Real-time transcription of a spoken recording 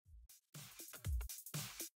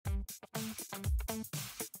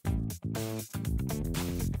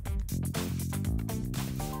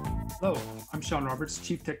Hello, I'm Sean Roberts,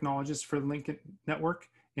 Chief Technologist for the Lincoln Network,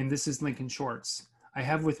 and this is Lincoln Shorts. I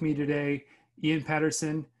have with me today Ian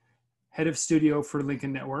Patterson, Head of Studio for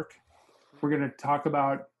Lincoln Network. We're going to talk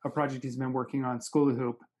about a project he's been working on,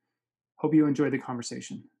 Schoolahoop. Hope you enjoy the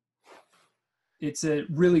conversation. It's a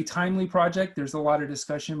really timely project. There's a lot of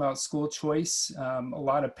discussion about school choice. A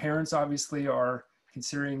lot of parents obviously are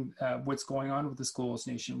considering what's going on with the schools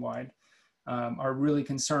nationwide, are really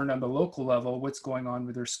concerned on the local level what's going on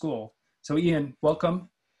with their school. So Ian, welcome,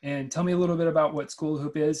 and tell me a little bit about what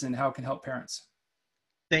Schoolahoop is and how it can help parents.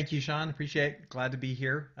 Thank you, Sean. Appreciate it. Glad to be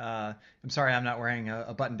here. I'm sorry I'm not wearing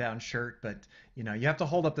a button-down shirt, but you have to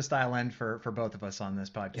hold up the style end for both of us on this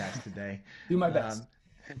podcast today. Do my best.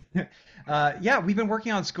 Um, yeah, we've been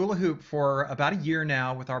working on Schoolahoop for about a year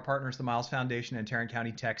now with our partners, the Miles Foundation in Tarrant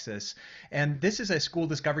County, Texas. And this is a school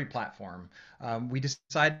discovery platform. We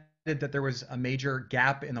decided that there was a major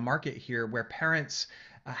gap in the market here where parents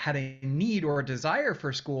had a need or a desire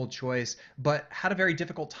for school choice, but had a very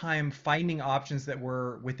difficult time finding options that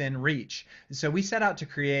were within reach. So we set out to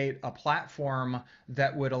create a platform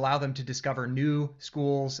that would allow them to discover new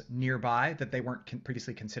schools nearby that they weren't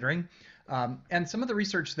previously considering. And some of the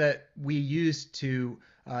research that we used to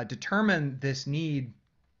determine this need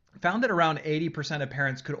found that around 80% of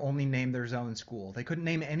parents could only name their own school. They couldn't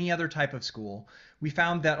name any other type of school. We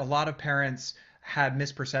found that a lot of parents had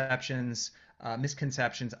misconceptions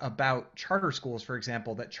about charter schools, for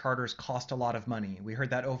example, that charters cost a lot of money. We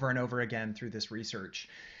heard that over and over again through this research.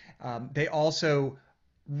 They also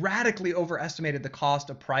radically overestimated the cost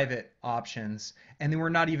of private options, and they were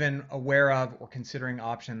not even aware of or considering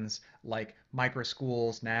options like micro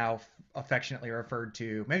schools, now affectionately referred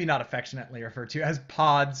to, maybe not affectionately referred to, as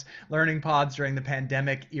pods, learning pods during the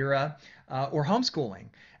pandemic era, or homeschooling.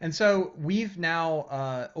 And so we've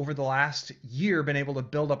now, over the last year, been able to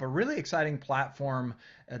build up a really exciting platform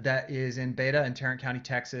that is in beta in Tarrant County,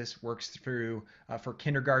 Texas, works through for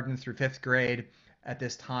kindergarten through fifth grade at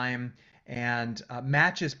this time, and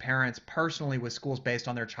matches parents personally with schools based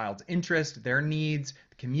on their child's interest, their needs,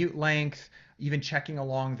 commute length, even checking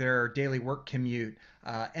along their daily work commute.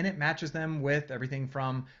 And it matches them with everything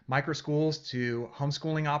from micro schools to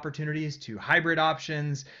homeschooling opportunities to hybrid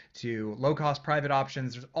options to low-cost private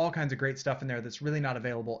options. There's all kinds of great stuff in there that's really not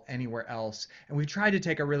available anywhere else. And we've tried to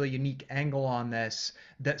take a really unique angle on this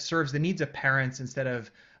that serves the needs of parents instead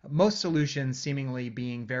of most solutions seemingly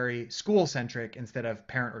being very school-centric instead of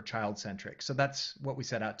parent or child-centric. So that's what we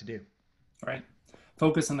set out to do. Right.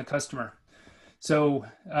 Focus on the customer. So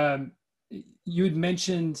you had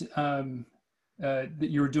mentioned that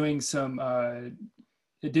you were doing some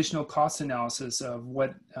additional cost analysis of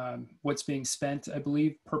what's being spent, I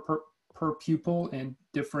believe, per pupil in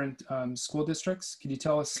different school districts. Can you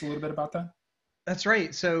tell us a little bit about that? That's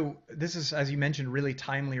right. So this is, as you mentioned, really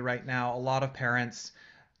timely right now. A lot of parents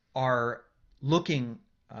are looking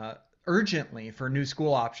urgently for new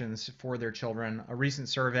school options for their children. A recent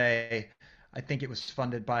survey, I think it was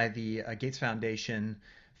funded by the Gates Foundation,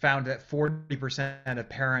 found that 40% of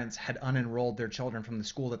parents had unenrolled their children from the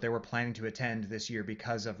school that they were planning to attend this year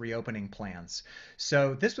because of reopening plans.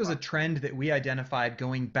 So this was a trend that we identified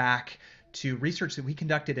going back to research that we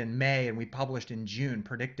conducted in May and we published in June,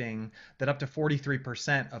 predicting that up to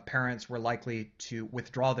 43% of parents were likely to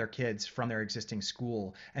withdraw their kids from their existing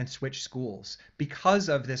school and switch schools because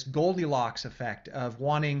of this Goldilocks effect of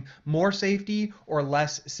wanting more safety or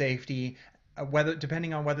less safety, whether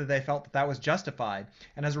depending on whether they felt that that was justified.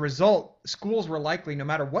 And as a result, schools were likely, no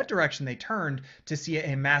matter what direction they turned, to see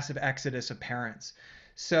a massive exodus of parents.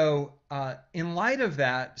 So in light of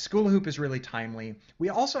that, Schoolahoop is really timely. We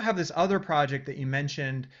also have this other project that you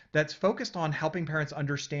mentioned that's focused on helping parents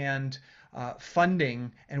understand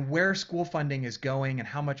funding and where school funding is going and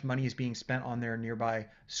how much money is being spent on their nearby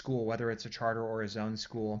school, whether it's a charter or a zone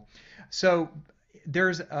school. So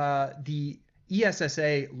there's the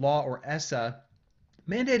ESSA law, or ESSA,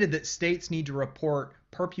 mandated that states need to report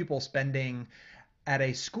per pupil spending at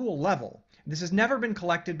a school level. This has never been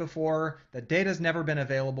collected before. The data has never been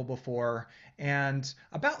available before. And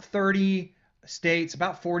about 30 states,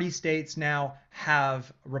 about 40 states now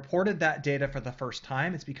have reported that data for the first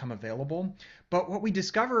time. It's become available. But what we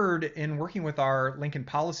discovered in working with our Lincoln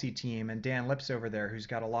policy team and Dan Lips over there, who's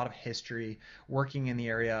got a lot of history working in the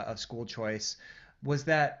area of school choice, was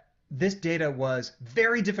that this data was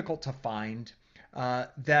very difficult to find,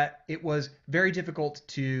 that it was very difficult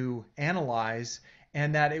to analyze,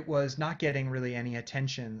 and that it was not getting really any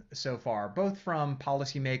attention so far, both from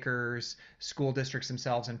policymakers, school districts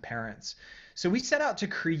themselves, and parents. So we set out to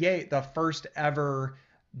create the first ever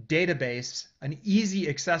database, an easy,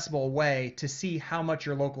 accessible way to see how much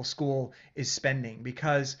your local school is spending.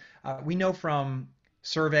 Because we know from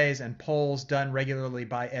surveys and polls done regularly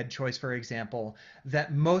by EdChoice, for example,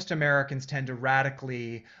 that most Americans tend to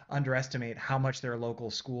radically underestimate how much their local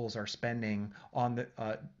schools are spending on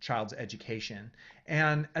the child's education.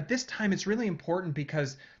 And at this time, it's really important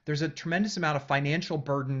because there's a tremendous amount of financial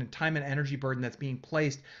burden, time and energy burden that's being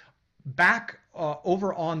placed back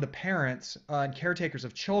over on the parents and caretakers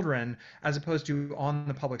of children as opposed to on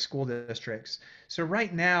the public school districts. So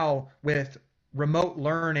right now, with remote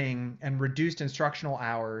learning and reduced instructional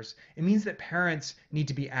hours, it means that parents need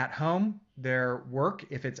to be at home. Their work,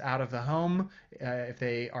 if it's out of the home, if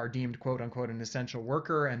they are deemed quote unquote an essential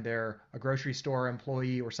worker and they're a grocery store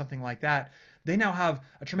employee or something like that, they now have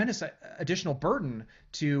a tremendous additional burden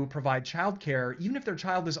to provide childcare, even if their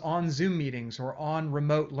child is on Zoom meetings or on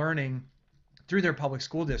remote learning through their public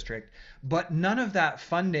school district. But none of that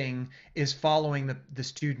funding is following the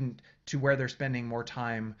student to where they're spending more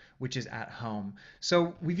time, which is at home.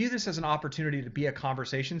 So we view this as an opportunity to be a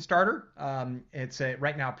conversation starter. It's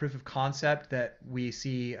right now a proof of concept that we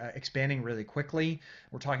see expanding really quickly.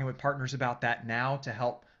 We're talking with partners about that now to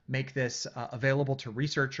help make this available to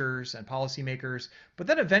researchers and policymakers. But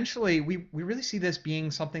then eventually we really see this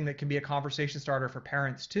being something that can be a conversation starter for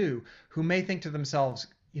parents too, who may think to themselves,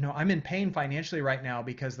 I'm in pain financially right now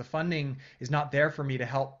because the funding is not there for me to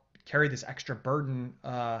help carry this extra burden,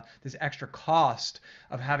 this extra cost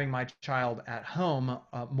of having my child at home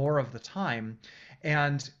more of the time.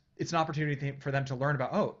 And it's an opportunity for them to learn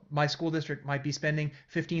about, oh, my school district might be spending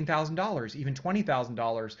 $15,000, even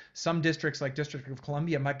 $20,000. Some districts like District of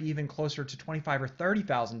Columbia might be even closer to $25,000 or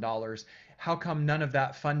 $30,000. How come none of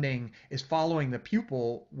that funding is following the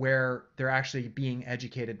pupil where they're actually being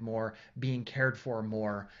educated more, being cared for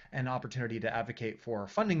more, and opportunity to advocate for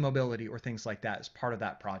funding mobility or things like that as part of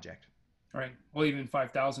that project? Right. Well, even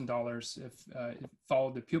 $5,000, if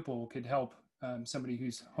followed the pupil, could help somebody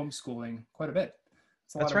who's homeschooling quite a bit.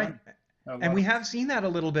 It's a lot That's of right. money. A And lot we of, have seen that a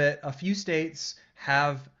little bit. A few states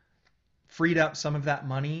have freed up some of that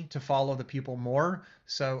money to follow the pupil more.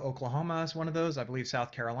 So Oklahoma is one of those. I believe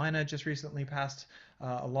South Carolina just recently passed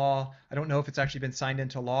a law. I don't know if it's actually been signed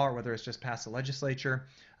into law or whether it's just passed the legislature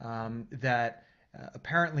that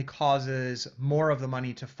apparently causes more of the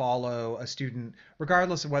money to follow a student,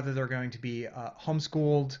 regardless of whether they're going to be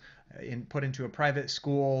homeschooled, put into a private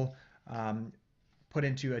school, um, put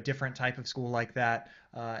into a different type of school like that.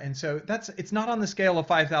 And so it's not on the scale of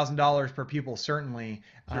 $5,000 per pupil, certainly.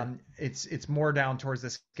 sure. It's more down towards the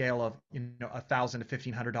scale of $1,000 to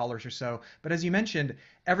 $1,500 or so. But as you mentioned,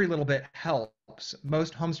 every little bit helps.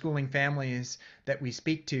 Most homeschooling families that we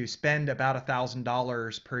speak to spend about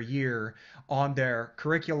 $1,000 per year on their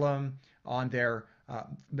curriculum, on their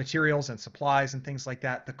materials and supplies and things like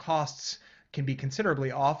that. The costs can be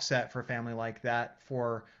considerably offset for a family like that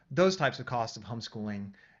for those types of costs of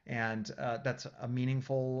homeschooling, and that's a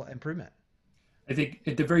meaningful improvement. I think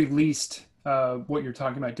at the very least, what you're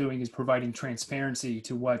talking about doing is providing transparency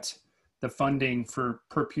to what the funding for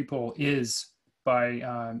per pupil is by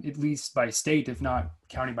at least by state, if not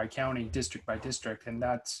county by county, district by district, and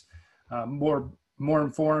that's more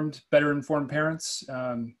informed, better informed parents.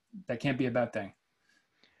 That can't be a bad thing.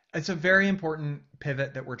 It's a very important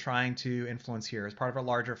pivot that we're trying to influence here as part of a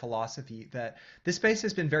larger philosophy that this space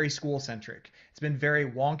has been very school centric. It's been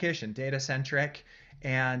very wonkish and data centric.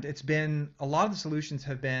 And it's been a lot of the solutions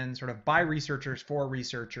have been sort of by researchers for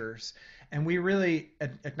researchers. And we really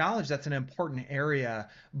acknowledge that's an important area.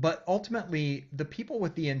 But ultimately, the people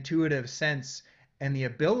with the intuitive sense and the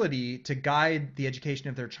ability to guide the education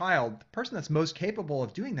of their child, the person that's most capable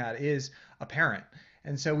of doing that is a parent.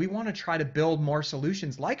 And so we want to try to build more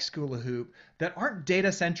solutions like Schoolahoop that aren't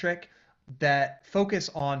data centric, that focus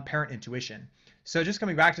on parent intuition. So just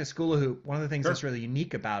coming back to Schoolahoop, one of the things Sure. that's really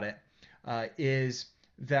unique about it is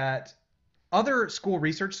that other school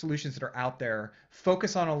research solutions that are out there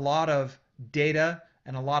focus on a lot of data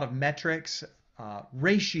and a lot of metrics,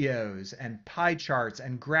 ratios and pie charts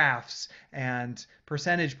and graphs and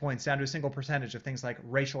percentage points down to a single percentage of things like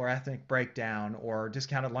racial or ethnic breakdown or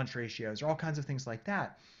discounted lunch ratios or all kinds of things like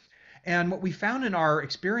that. And what we found in our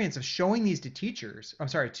experience of showing these to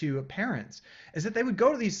to parents, is that they would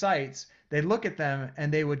go to these sites, they'd look at them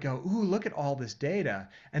and they would go, ooh, look at all this data.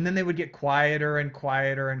 And then they would get quieter and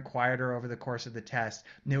quieter and quieter over the course of the test.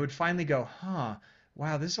 And they would finally go,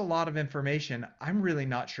 wow, this is a lot of information. I'm really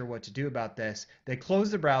not sure what to do about this. They close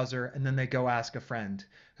the browser and then they go ask a friend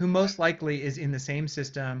who most likely is in the same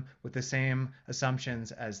system with the same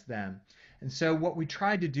assumptions as them. And so what we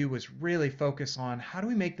tried to do was really focus on how do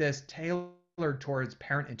we make this tailored tailored towards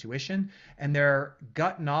parent intuition and their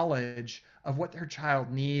gut knowledge of what their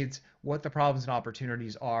child needs, what the problems and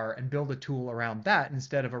opportunities are, and build a tool around that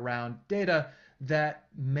instead of around data that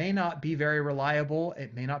may not be very reliable.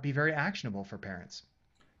 It may not be very actionable for parents.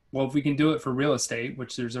 Well, if we can do it for real estate,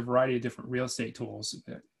 which there's a variety of different real estate tools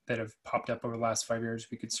that have popped up over the last 5 years,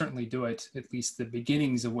 we could certainly do it, at least the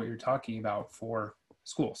beginnings of what you're talking about, for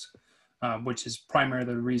schools, which is primarily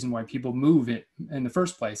the reason why people move it in the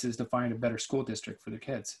first place, is to find a better school district for their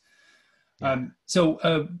kids. Yeah.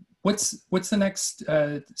 So what's the next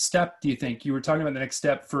step, do you think? You were talking about the next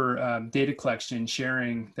step for data collection,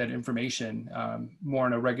 sharing that information more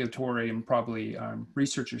on a regulatory and probably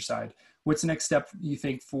researcher side. What's the next step, you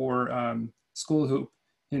think, for Schoolahoop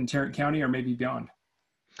in Tarrant County or maybe beyond?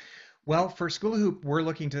 Well, for Schoolahoop, we're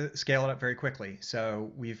looking to scale it up very quickly.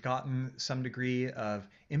 So we've gotten some degree of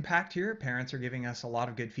impact here. Parents are giving us a lot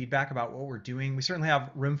of good feedback about what we're doing. We certainly have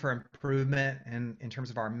room for improvement in terms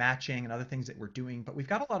of our matching and other things that we're doing, but we've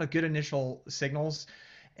got a lot of good initial signals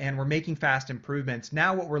and we're making fast improvements.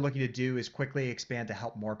 Now what we're looking to do is quickly expand to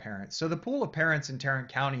help more parents. So the pool of parents in Tarrant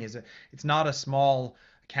County it's not a small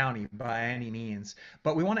county by any means,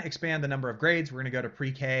 but we want to expand the number of grades. We're going to go to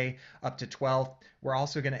pre-K up to 12th. We're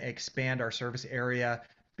also going to expand our service area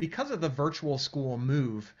because of the virtual school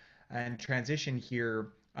move and transition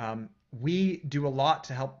here. We do a lot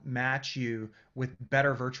to help match you with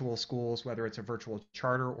better virtual schools, whether it's a virtual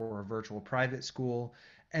charter or a virtual private school.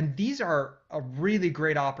 And these are a really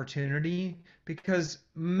great opportunity because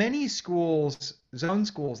many schools, zone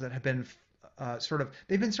schools that have been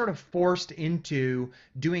they've been sort of forced into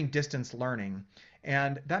doing distance learning.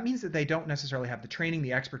 And that means that they don't necessarily have the training,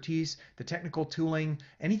 the expertise, the technical tooling,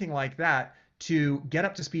 anything like that to get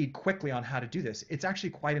up to speed quickly on how to do this. It's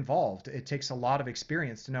actually quite involved. It takes a lot of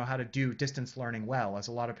experience to know how to do distance learning well, as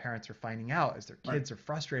a lot of parents are finding out as their kids are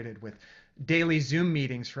frustrated with daily Zoom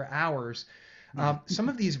meetings for hours. Some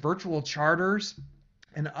of these virtual charters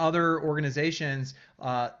and other organizations,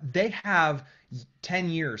 they have 10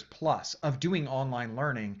 years plus of doing online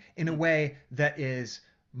learning in a way that is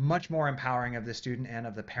much more empowering of the student and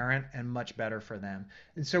of the parent and much better for them.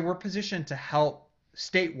 And so we're positioned to help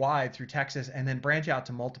statewide through Texas and then branch out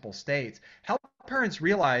to multiple states, help parents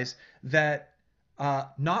realize that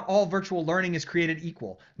not all virtual learning is created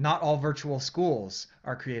equal. Not all virtual schools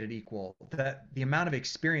are created equal. That the amount of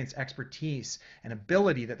experience, expertise, and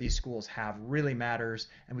ability that these schools have really matters,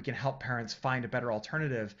 and we can help parents find a better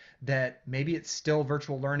alternative that maybe it's still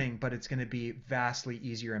virtual learning, but it's going to be vastly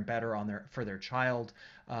easier and better for their child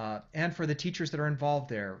and for the teachers that are involved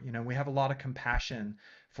there. You know, we have a lot of compassion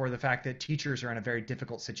for the fact that teachers are in a very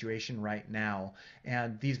difficult situation right now,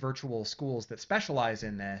 and these virtual schools that specialize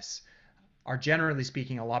in this are generally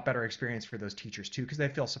speaking a lot better experience for those teachers too, because they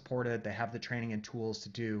feel supported, they have the training and tools to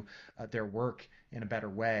do their work in a better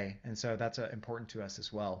way. And so that's important to us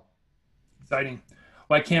as well. Exciting.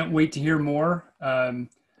 Well, I can't wait to hear more.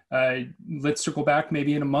 Let's circle back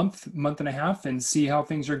maybe in a month and a half and see how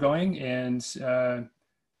things are going. And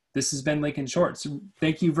this has been Lincoln Short. So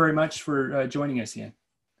thank you very much for joining us, Ian.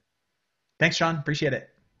 Thanks, Sean. Appreciate it.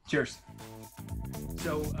 Cheers.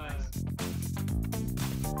 So